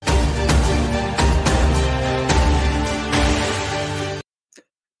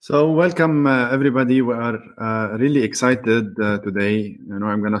So welcome everybody. We are really excited today.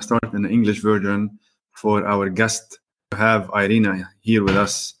 I'm going to start in the English version for our guest. We have Irina here with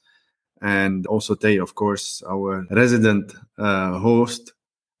us, and also Tay, of course, our resident host.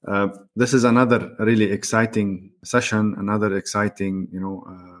 This is another really exciting session, another exciting,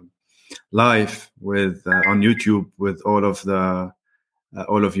 live with on YouTube with all of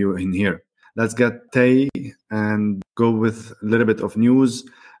you in here. Let's get Tay and go with a little bit of news.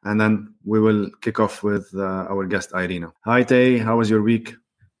 And then we will kick off with our guest, Irina. Hi, Tay. How was your week?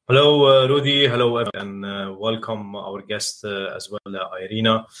 Hello, Rudy. Hello, and welcome our guest as well,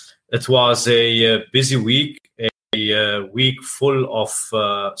 Irina. It was a busy week, a week full of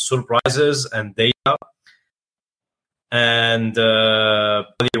surprises and data. And I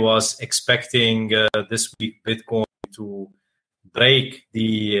was expecting this week Bitcoin to break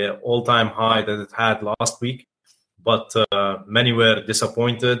the all-time high that it had last week. But many were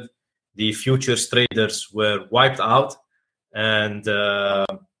disappointed. The futures traders were wiped out. And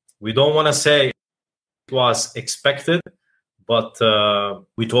we don't want to say it was expected, but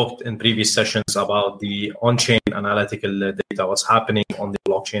we talked in previous sessions about the on-chain analytical data, what's happening on the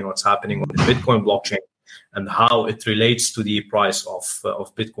blockchain, what's happening on the Bitcoin blockchain, and how it relates to the price of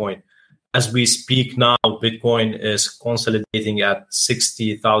Bitcoin. As we speak now, Bitcoin is consolidating at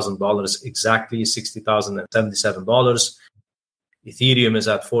 $60,000 exactly, $60,077. Ethereum is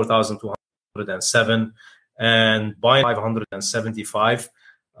at 4,207 and Bitcoin 575.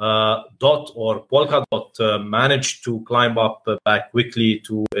 Dot or Polkadot managed to climb up back quickly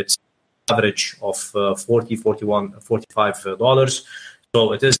to its average of $45.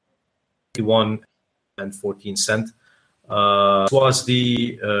 So it is $51.14. This was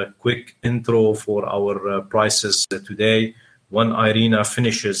the quick intro for our prices today. When Irina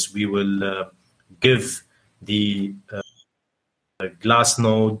finishes, we will give the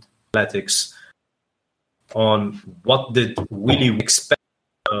Glassnode analytics on what did we expect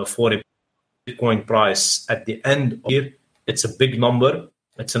for a Bitcoin price at the end of the year. It's a big number.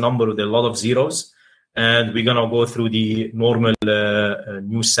 It's a number with a lot of zeros. And we're going to go through the normal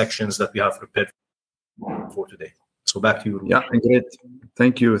news sections that we have prepared for today. So back to you, Rudy. Yeah, great.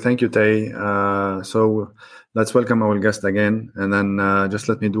 Thank you, Tay. So let's welcome our guest again, and then just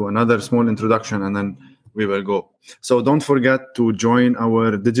let me do another small introduction, and then we will go. So don't forget to join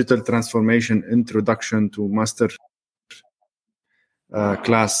our digital transformation introduction to master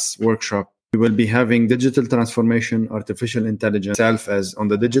class workshop. We will be having digital transformation, artificial intelligence, self as on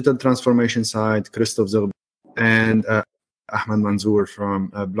the digital transformation side, Christoph Zerb, and Ahmed Manzour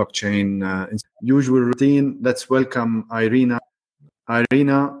from blockchain. Usual routine. Let's welcome Irina.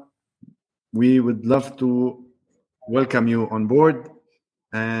 Irina, we would love to welcome you on board.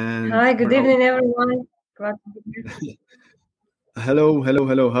 And hi, good evening, everyone. Glad to be here. Hello.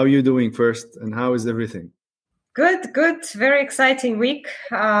 How are you doing first, and how is everything? Good. Very exciting week.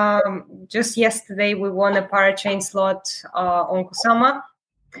 Just yesterday, we won a parachain slot on Kusama.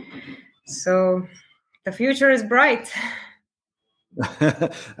 So the future is bright.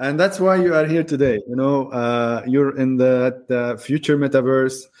 And that's why you are here today. You're in the future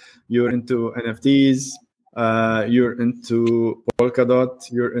metaverse. You're into NFTs. You're into Polkadot.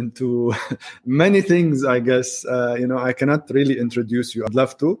 You're into many things, I guess. I cannot really introduce you. I'd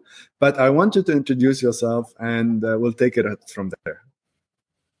love to, but I want you to introduce yourself, and we'll take it from there.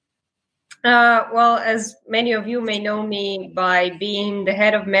 Well, as many of you may know me by being the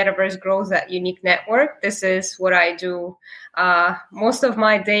head of Metaverse growth at Unique Network, this is what I do most of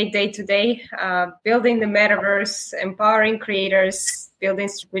my day to day, building the Metaverse, empowering creators, building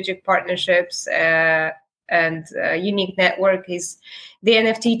strategic partnerships, and Unique Network is the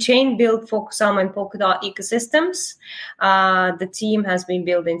NFT chain built for Kusama and Polkadot ecosystems. The team has been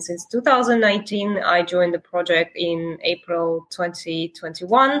building since 2019. I joined the project in April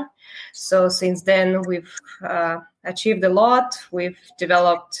 2021. So since then, we've achieved a lot. We've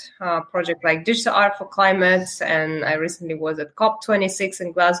developed a project like Digital Art for Climate, and I recently was at COP26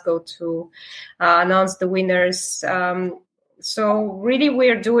 in Glasgow to announce the winners. So really,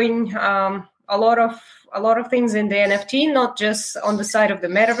 we're doing a lot of things in the NFT, not just on the side of the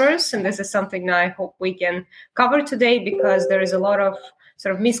Metaverse. And this is something that I hope we can cover today, because there is a lot of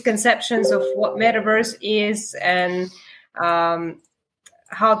sort of misconceptions of what Metaverse is and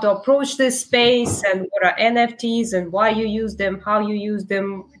how to approach this space, and what are NFTs and why you use them, how you use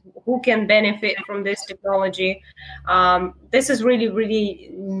them, who can benefit from this technology. This is really,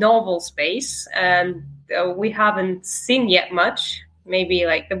 really novel space, and we haven't seen yet much. Maybe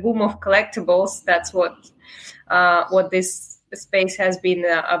like the boom of collectibles. That's what this space has been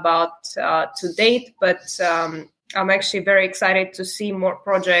about to date. But I'm actually very excited to see more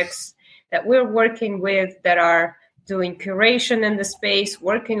projects that we're working with that are doing curation in the space,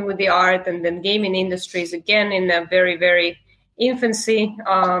 working with the art, and then gaming industries again in a very, very infancy.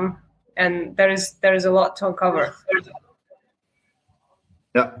 And there is a lot to uncover.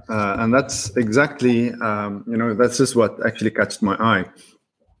 Yeah, and that's exactly, that's just what actually catched my eye.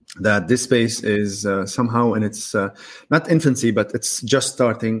 That this space is somehow in its not infancy, but it's just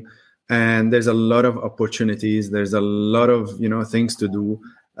starting, and there's a lot of opportunities. There's a lot of things to do.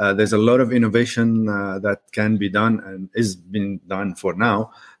 There's a lot of innovation that can be done and is being done for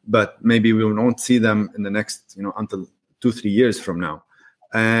now, but maybe we won't see them in the next until 2-3 years from now.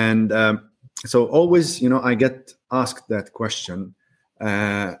 And so always I get asked that question.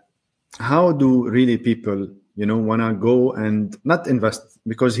 How do really people want to go and not invest?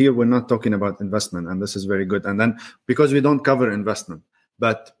 Because here we're not talking about investment, and this is very good. And then because we don't cover investment,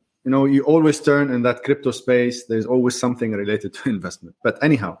 but you always turn in that crypto space, there's always something related to investment. But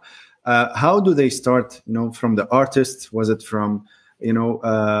anyhow, how do they start? From the artists? Was it from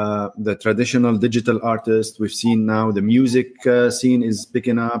the traditional digital artists? We've seen now the music scene is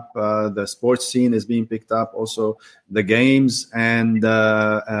picking up, the sports scene is being picked up, also the games and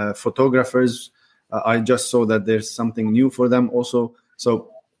photographers. I just saw that there's something new for them also.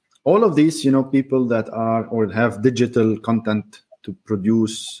 So all of these people that are or have digital content to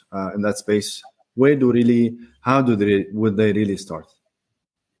produce in that space, would they really start?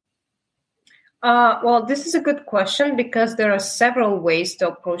 Well, this is a good question because there are several ways to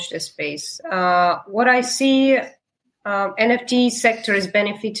approach this space. What I see NFT sector is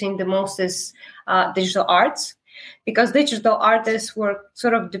benefiting the most is digital arts, because digital artists were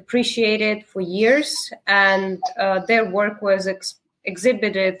sort of depreciated for years, and their work was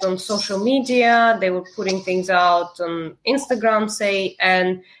exhibited on social media. They were putting things out on Instagram, say,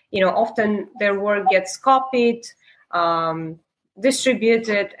 and often their work gets copied,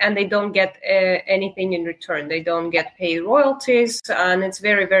 distributed, and they don't get anything in return. They don't get paid royalties, and it's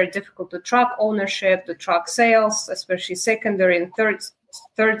very, very difficult to track ownership, to track sales, especially secondary and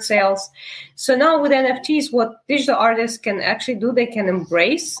third sales. So now with NFTs, what digital artists can actually do, they can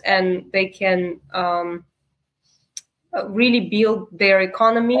embrace and they can really build their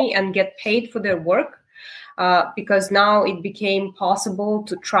economy and get paid for their work, because now it became possible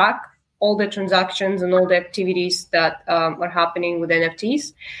to track all the transactions and all the activities that are happening with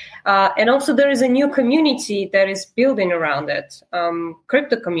NFTs. And also there is a new community that is building around it,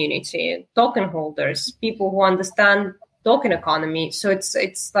 crypto community, token holders, people who understand token economy. So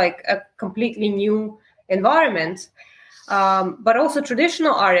it's like a completely new environment. But also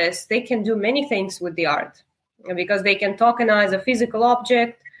traditional artists, they can do many things with the art, because they can tokenize a physical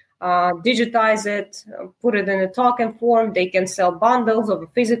object, digitize it, put it in a token form. They can sell bundles of a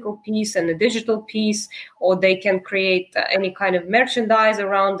physical piece and a digital piece, or they can create any kind of merchandise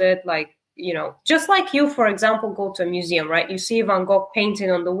around it. Like, just like you, for example, go to a museum, right? You see Van Gogh painting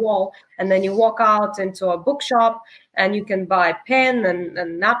on the wall, and then you walk out into a bookshop and you can buy a pen and a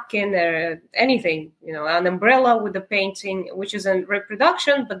napkin or anything, an umbrella with the painting, which is a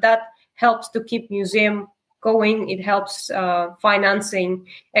reproduction, but that helps to keep museum going. It helps financing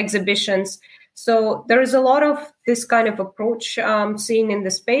exhibitions. So there is a lot of this kind of approach seen in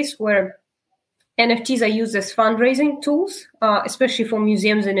the space where NFTs are used as fundraising tools, especially for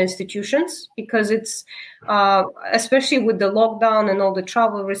museums and institutions, because it's, especially with the lockdown and all the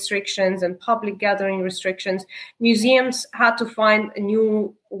travel restrictions and public gathering restrictions, museums had to find a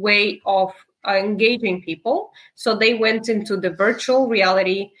new way of engaging people. So they went into the virtual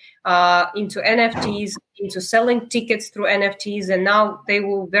reality, into NFTs, into selling tickets through NFTs, and now they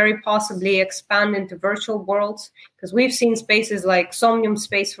will very possibly expand into virtual worlds, because we've seen spaces like Somnium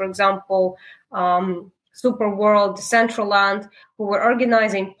Space, for example, Superworld, Decentraland, who were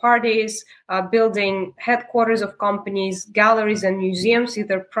organizing parties, building headquarters of companies, galleries and museums,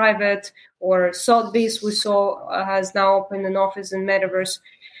 either private or Sotheby's, we saw has now opened an office in Metaverse.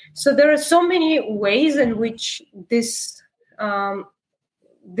 So there are so many ways in which this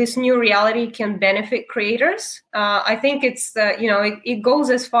new reality can benefit creators. I think it's it goes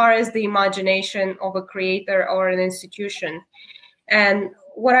as far as the imagination of a creator or an institution. And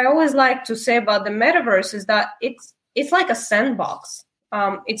what I always like to say about the metaverse is that it's like a sandbox.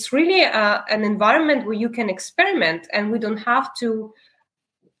 It's really an environment where you can experiment, and we don't have to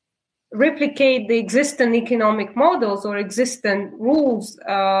replicate the existing economic models or existing rules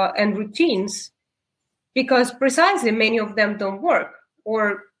and routines, because precisely many of them don't work.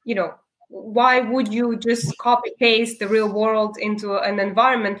 Or, why would you just copy paste the real world into an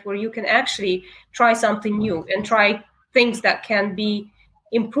environment where you can actually try something new and try things that can be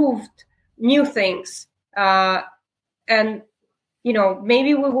improved, new things, And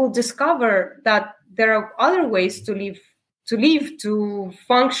maybe we will discover that there are other ways to live, to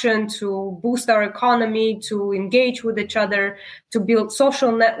function, to boost our economy, to engage with each other, to build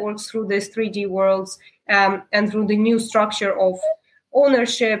social networks through these 3D worlds, and through the new structure of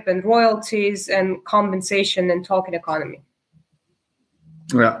ownership and royalties and compensation and token economy.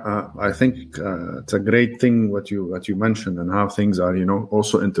 Yeah, I think it's a great thing what you mentioned, and how things are,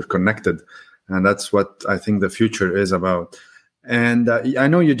 also interconnected, and that's what I think the future is about. And I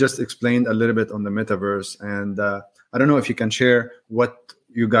know you just explained a little bit on the metaverse, and I don't know if you can share what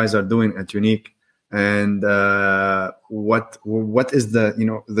you guys are doing at Unique, and what is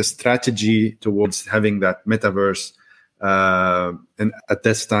the the strategy towards having that metaverse, and at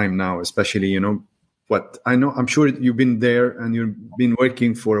this time now, especially what I know. I'm sure you've been there and you've been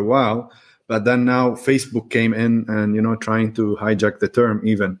working for a while, but then now Facebook came in and trying to hijack the term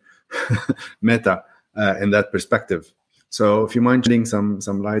even meta in that perspective. So if you mind shedding some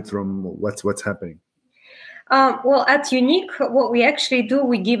light from what's happening. Well, at Unique, what we actually do,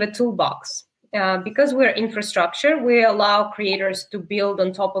 we give a toolbox. Because we're infrastructure, we allow creators to build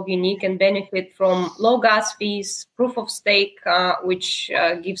on top of Unique and benefit from low gas fees, proof of stake, which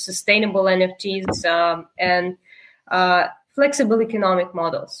gives sustainable NFTs, and flexible economic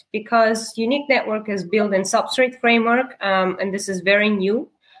models. Because Unique Network is built in Substrate framework, and this is very new.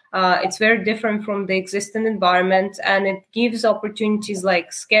 It's very different from the existing environment, and it gives opportunities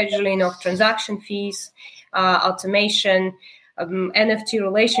like scheduling of transaction fees, automation, NFT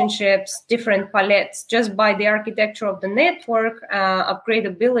relationships, different palettes. Just by the architecture of the network,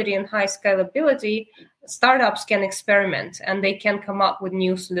 upgradability and high scalability, startups can experiment and they can come up with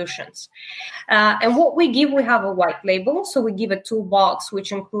new solutions. And what we give, we have a white label. So we give a toolbox,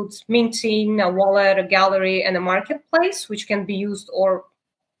 which includes minting, a wallet, a gallery, and a marketplace, which can be used or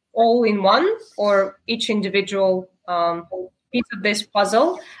all in one, or each individual piece of this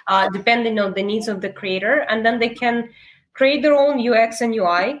puzzle, depending on the needs of the creator. And then they can create their own UX and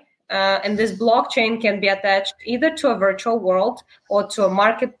UI. And this blockchain can be attached either to a virtual world or to a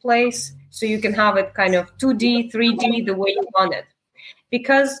marketplace. So you can have it kind of 2D, 3D, the way you want it.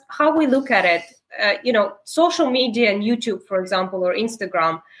 Because how we look at it, social media and YouTube, for example, or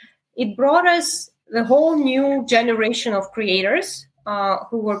Instagram, it brought us the whole new generation of creators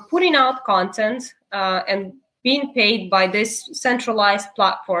who were putting out content and being paid by these centralized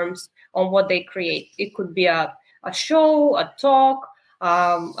platforms on what they create. It could be a show, a talk,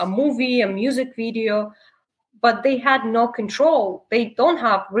 a movie, a music video, but they had no control. They don't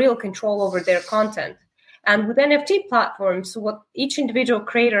have real control over their content. And with NFT platforms, what each individual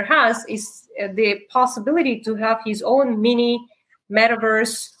creator has is the possibility to have his own mini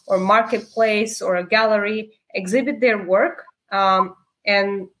metaverse or marketplace or a gallery, exhibit their work,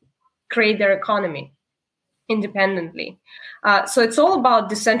 and create their economy independently. So it's all about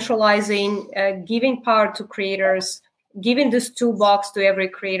decentralizing, giving power to creators, giving this toolbox to every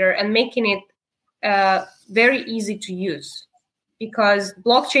creator, and making it very easy to use. Because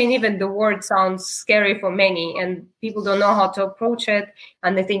blockchain, even the word sounds scary for many, and people don't know how to approach it.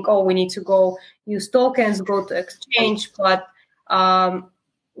 And they think, we need to go use tokens, go to exchange. But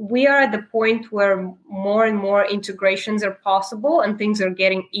we are at the point where more and more integrations are possible and things are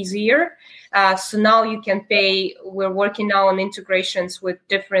getting easier. So now you can pay. We're working now on integrations with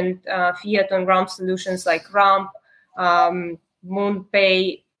different fiat on ramp solutions like Ramp,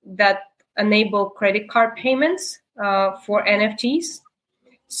 MoonPay, that enable credit card payments for NFTs.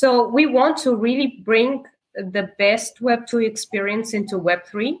 So we want to really bring the best Web2 experience into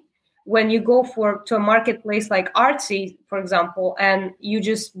Web3. When you go to a marketplace like Artsy, for example, and you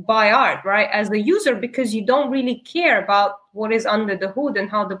just buy art, right, as the user, because you don't really care about what is under the hood and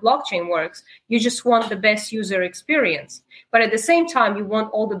how the blockchain works. You just want the best user experience. But at the same time, you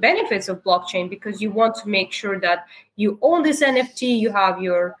want all the benefits of blockchain because you want to make sure that you own this NFT, you have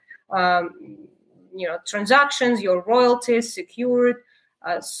your transactions, your royalties secured.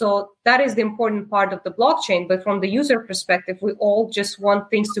 So that is the important part of the blockchain. But from the user perspective, we all just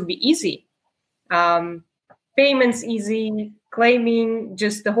want things to be easy. Payments easy, claiming,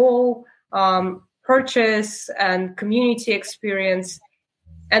 just the whole purchase and community experience.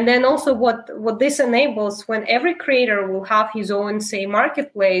 And then also what this enables, when every creator will have his own, say,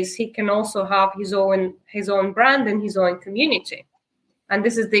 marketplace, he can also have his own brand and his own community. And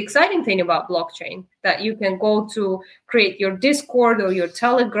this is the exciting thing about blockchain, that you can go to create your Discord or your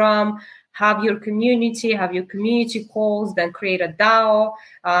Telegram, have your community calls, then create a DAO,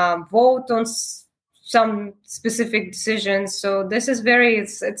 vote on some specific decisions. So this is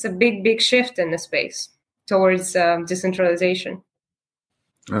it's a big shift in the space towards decentralization.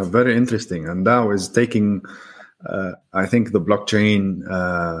 Very interesting. And DAO is taking I think the blockchain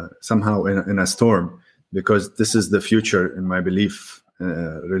somehow in a storm, because this is the future, in my belief,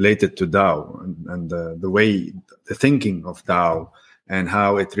 related to DAO and the way, the thinking of DAO and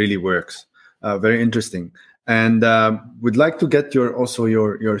how it really works. Very interesting. And we'd like to get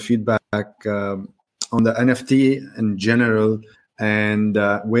your feedback on the NFT in general, and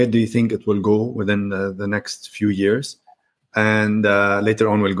where do you think it will go within the next few years? And later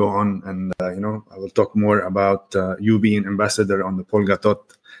on, we'll go on and I will talk more about you being ambassador on the Polkadot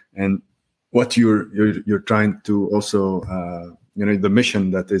and what you're trying to also the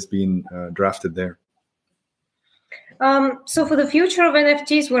mission that is being drafted there. So for the future of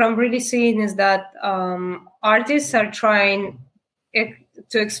NFTs, what I'm really seeing is that artists are trying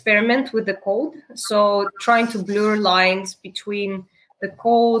to experiment with the code. So trying to blur lines between the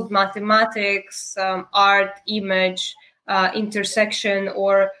code, mathematics, art, image, intersection,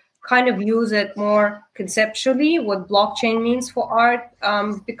 or kind of use it more conceptually, what blockchain means for art,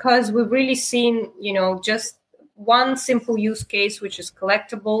 because we've really seen, just one simple use case, which is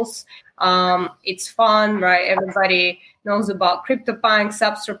collectibles. It's fun, right? Everybody knows about CryptoPunks,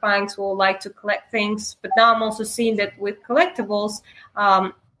 CryptoTalks will like to collect things. But now I'm also seeing that with collectibles,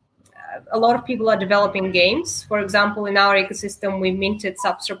 a lot of people are developing games. For example, in our ecosystem, we minted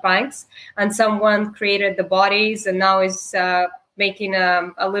CryptoTalks, and someone created the bodies and now is making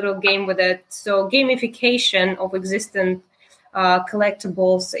a little game with it. So gamification of existing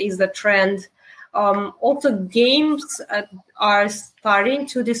collectibles is the trend. Also, games are starting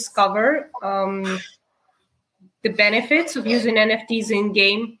to discover the benefits of using NFTs in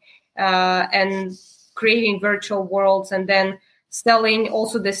game and creating virtual worlds, and then selling.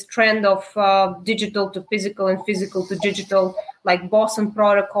 Also this trend of digital to physical and physical to digital, like Boston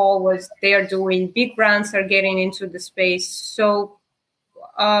Protocol was they're doing. Big brands are getting into the space. So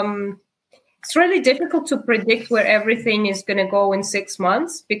it's really difficult to predict where everything is going to go in 6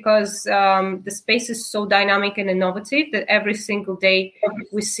 months, because the space is so dynamic and innovative that every single day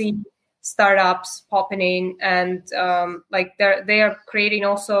we see startups popping in, and they are creating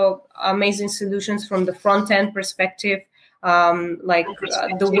also amazing solutions from the front end perspective,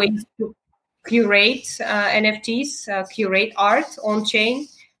 the way to curate NFTs, curate art on chain,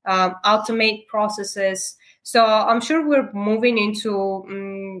 automate processes. So I'm sure we're moving into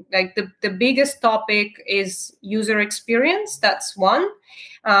the biggest topic is user experience. That's one.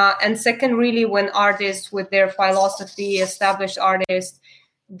 And second, really, when artists with their philosophy, established artists,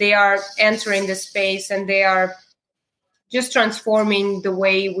 they are entering the space and they are just transforming the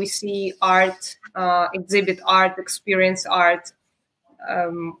way we see art, exhibit art, experience art.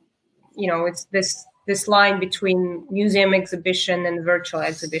 It's this line between museum exhibition and virtual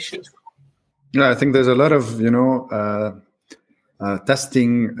exhibition. Yeah, I think there's a lot of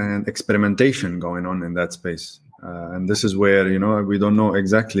testing and experimentation going on in that space, and this is where we don't know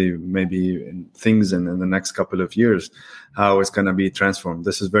exactly, maybe things in the next couple of years how it's going to be transformed.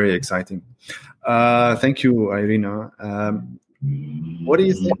 This is very exciting. Thank you, Irina. What do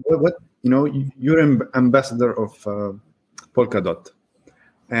you think? You're an ambassador of Polkadot,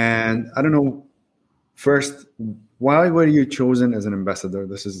 and I don't know. First, why were you chosen as an ambassador?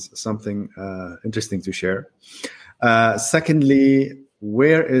 This is something interesting to share. Secondly,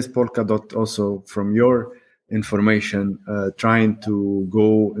 where is Polkadot also, from your information, trying to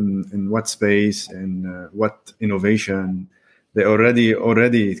go in what space and what innovation? They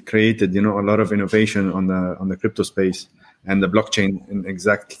already created, a lot of innovation on the crypto space and the blockchain in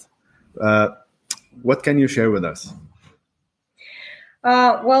exact. What can you share with us?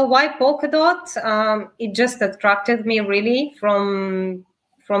 Why Polkadot? It just attracted me really from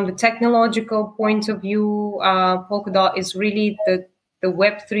the technological point of view. Polkadot is really the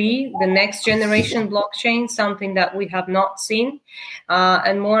Web3, the next generation blockchain, something that we have not seen.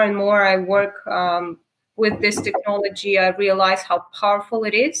 And more I work with this technology, I realize how powerful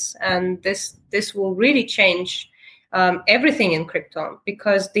it is. And this will really change everything in crypto,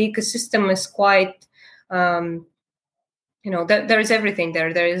 because the ecosystem is quite... there is everything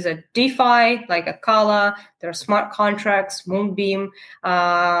there. There is a DeFi, like a Kala. There are smart contracts, Moonbeam.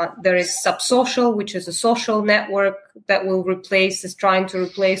 There is Subsocial, which is a social network that is trying to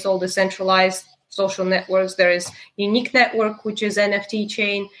replace all the centralized social networks. There is Unique Network, which is NFT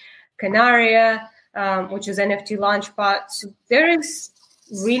chain. Canaria, which is NFT Launchpad. So there is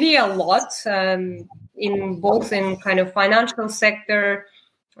really a lot in both in kind of financial sector,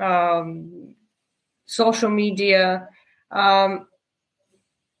 social media. And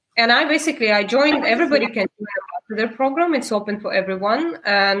I joined. Everybody can join their program. It's open for everyone.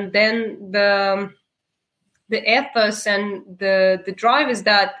 And then the ethos and the drive is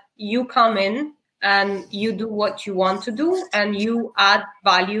that you come in and you do what you want to do, and you add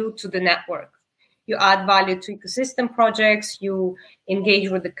value to the network. You add value to ecosystem projects, you engage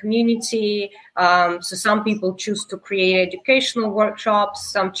with the community. So some people choose to create educational workshops,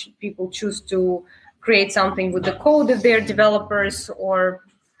 some people choose to create something with the code of their developers, or,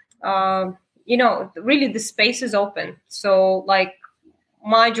 really the space is open. So like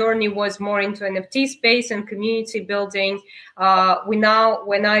my journey was more into NFT space and community building. When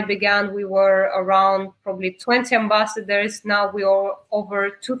I began, we were around probably 20 ambassadors. Now we are over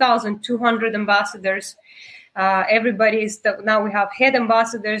 2,200 ambassadors. Now we have head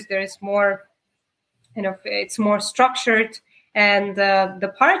ambassadors. There is more, it's more structured. And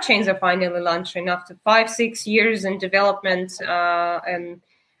the parachains are finally launching after 5-6 years in development. And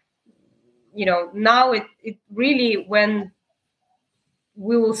now it really, when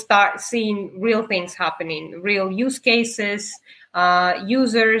we will start seeing real things happening, real use cases,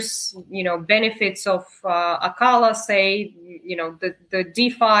 users, benefits of Akala, say, the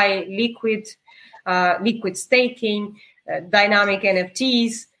DeFi, liquid staking, dynamic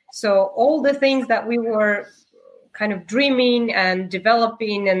NFTs. So all the things that we were kind of dreaming and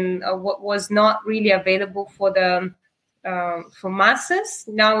developing, and what was not really available for masses,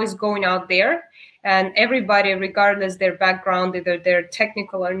 now is going out there. And everybody, regardless their background, either they're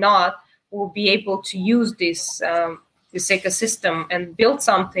technical or not, will be able to use this ecosystem and build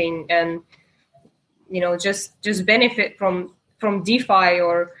something, and just benefit from DeFi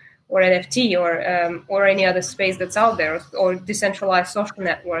or NFT or any other space that's out there, or decentralized social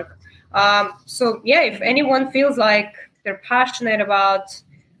network. So yeah, if anyone feels like they're passionate about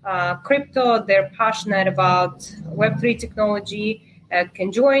crypto, they're passionate about Web3 technology,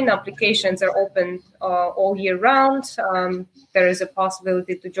 can join. Applications are open all year round. There is a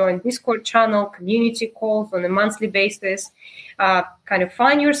possibility to join Discord channel, community calls on a monthly basis. Kind of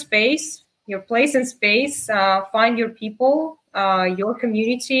find your space, your place in space, find your people, your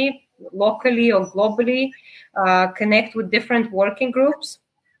community, locally or globally, connect with different working groups,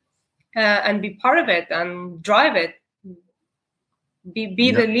 and be part of it and drive it.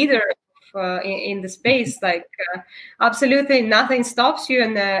 Be the leader in the space. Like absolutely nothing stops you,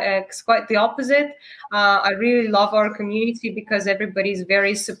 and it's quite the opposite. I really love our community because everybody is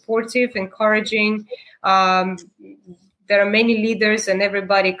very supportive, encouraging. There are many leaders, and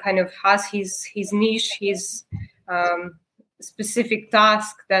everybody kind of has his niche, his specific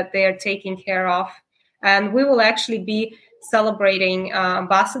task that they are taking care of. And we will actually be celebrating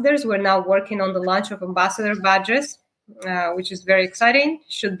ambassadors. We're now working on the launch of ambassador badges, which is very exciting.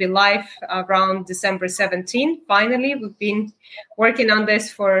 Should be live around December 17th. Finally, we've been working on this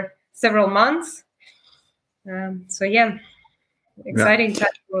for several months. So yeah, exciting time.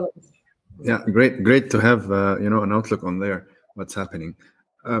 Yeah, great to have an outlook on there. What's happening?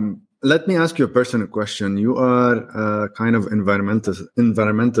 Let me ask you a personal question. You are kind of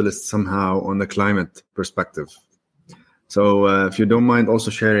environmentalist somehow on the climate perspective. So if you don't mind also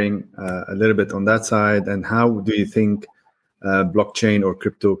sharing a little bit on that side, and how do you think blockchain or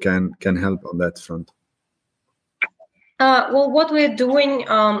crypto can help on that front? Well, what we're doing,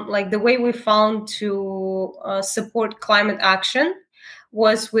 like the way we found to support climate action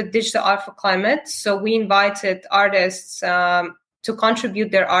was with Digital Art for Climate. So we invited artists to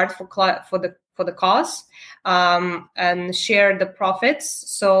contribute their art for the cause, and share the profits.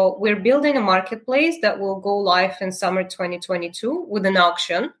 So we're building a marketplace that will go live in summer 2022 with an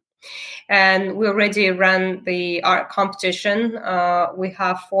auction. And we already ran the art competition. We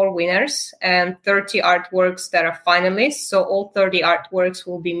have 4 winners and 30 artworks that are finalists. So all 30 artworks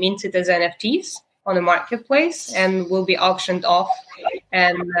will be minted as NFTs on the marketplace and will be auctioned off.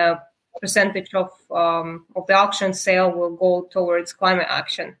 And percentage of the auction sale will go towards climate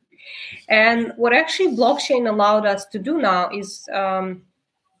action. And what actually blockchain allowed us to do now is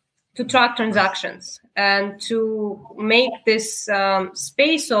to track transactions and to make this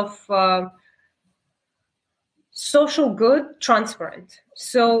space of social good transparent.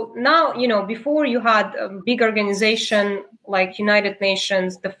 So now, before you had a big organization like United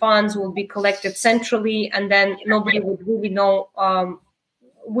Nations, the funds will be collected centrally, and then nobody would really know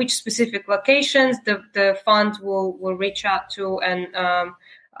which specific locations the fund will reach out to, and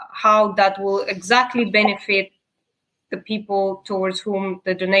how that will exactly benefit the people towards whom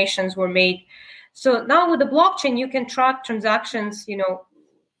the donations were made. So now with the blockchain, you can track transactions,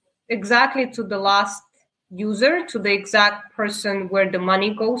 exactly to the last user, to the exact person where the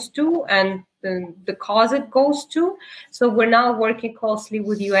money goes to and the cause it goes to. So we're now working closely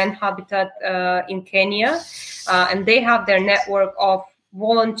with UN Habitat in Kenya, and they have their network of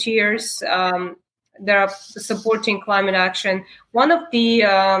volunteers that are supporting climate action. One of the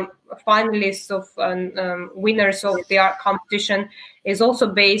finalists of winners of the art competition is also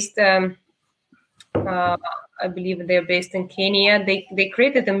based. I believe they're based in Kenya. They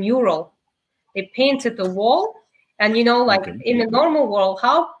created a mural. They painted the wall. And, in the normal world,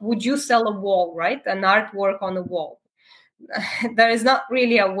 how would you sell a wall, right? An artwork on a wall. There is not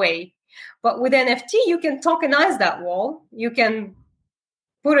really a way. But with NFT, you can tokenize that wall. You can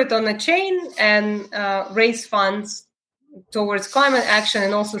put it on a chain and raise funds towards climate action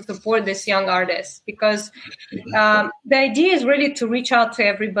and also support this young artist, because the idea is really to reach out to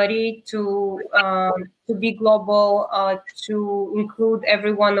everybody, to be global, to include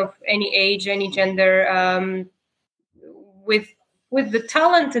everyone of any age, any gender, with the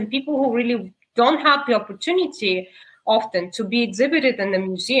talent and people who really don't have the opportunity often to be exhibited in the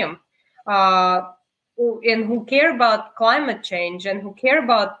museum, and who care about climate change and who care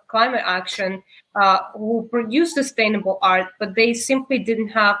about climate action, who produce sustainable art, but they simply didn't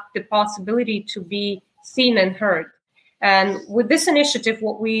have the possibility to be seen and heard. And with this initiative,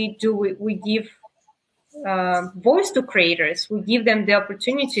 what we do, we give voice to creators. We give them the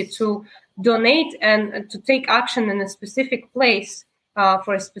opportunity to donate and to take action in a specific place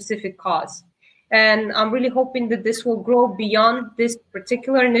for a specific cause. And I'm really hoping that this will grow beyond this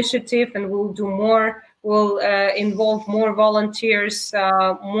particular initiative, and we'll do more. We'll involve more volunteers,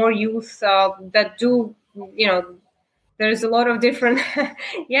 more youth that do, there's a lot of different,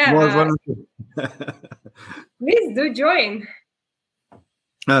 please do join.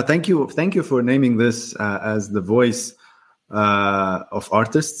 Thank you for naming this as the voice of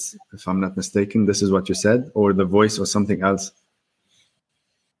artists, if I'm not mistaken. This is what you said, or the voice or something else?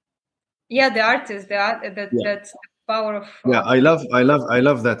 Yeah, the artist, that's the power of. I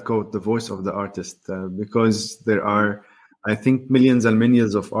love that quote, the voice of the artist, because there are, I think, millions and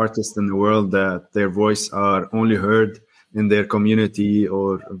millions of artists in the world that their voice are only heard in their community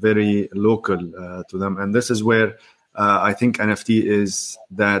or very local to them, and this is where I think NFT is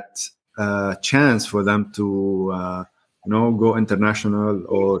that chance for them to go international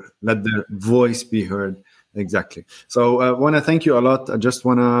or let their voice be heard. Exactly. So I want to thank you a lot. I just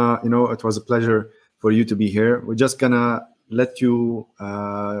want to, it was a pleasure for you to be here. We're just going to let you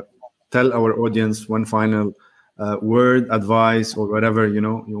tell our audience one final word, advice, or whatever, you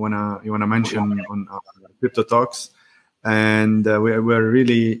want to mention on CryptoTalks. And we're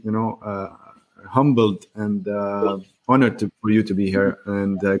really, humbled and honored for you to be here.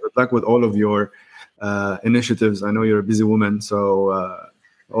 And good luck with all of your initiatives. I know you're a busy woman, so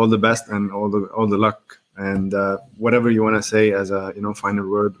all the best and all the luck. And whatever you want to say as a final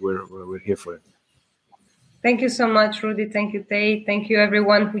word, we're here for it. Thank you so much, Rudy. Thank you, Tay. Thank you,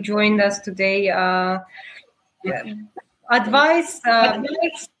 everyone who joined us today. Advice: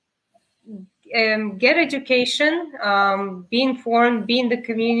 get education, be informed, be in the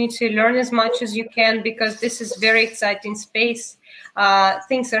community, learn as much as you can, because this is very exciting space.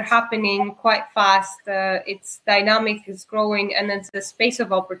 Things are happening quite fast. It's dynamic, it's growing, and it's a space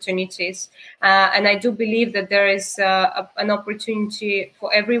of opportunities. And I do believe that there is an opportunity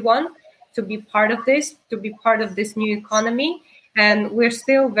for everyone to be part of this, to be part of this new economy. And we're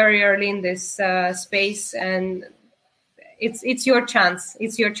still very early in this space, and it's your chance.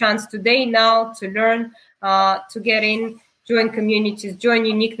 It's your chance today, now, to learn, to get in, join communities, join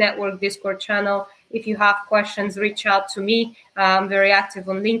Unique Network Discord channel. If you have questions, reach out to me. I'm very active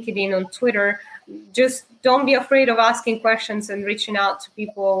on LinkedIn, on Twitter. Just don't be afraid of asking questions and reaching out to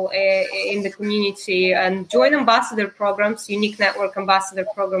people in the community, and join ambassador programs. Unique Network Ambassador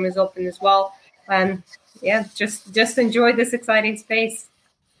Program is open as well. And just enjoy this exciting space.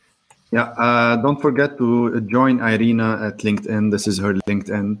 Yeah, don't forget to join Irina at LinkedIn. This is her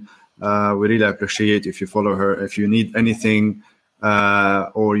LinkedIn. We really appreciate if you follow her. If you need anything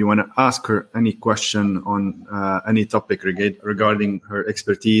or you want to ask her any question on any topic regarding her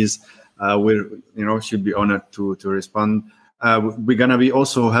expertise, she'll be honored to respond. We're gonna be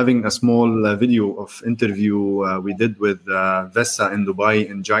also having a small video of interview we did with Vessa in Dubai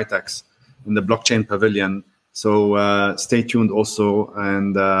in GITEX in the blockchain pavilion. So stay tuned also,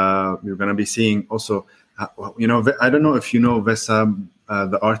 and you're gonna be seeing also. I don't know if you know Vessa,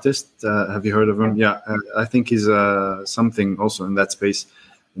 the artist. Have you heard of him? Yeah, I think he's something also in that space.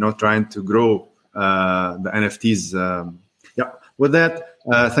 Trying to grow the NFTs. With that,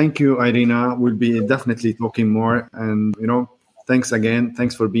 thank you, Irina. We'll be definitely talking more. And, thanks again.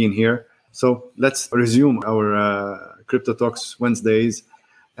 Thanks for being here. So let's resume our CryptoTalks Wednesdays.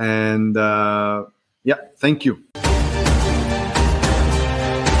 And, thank you.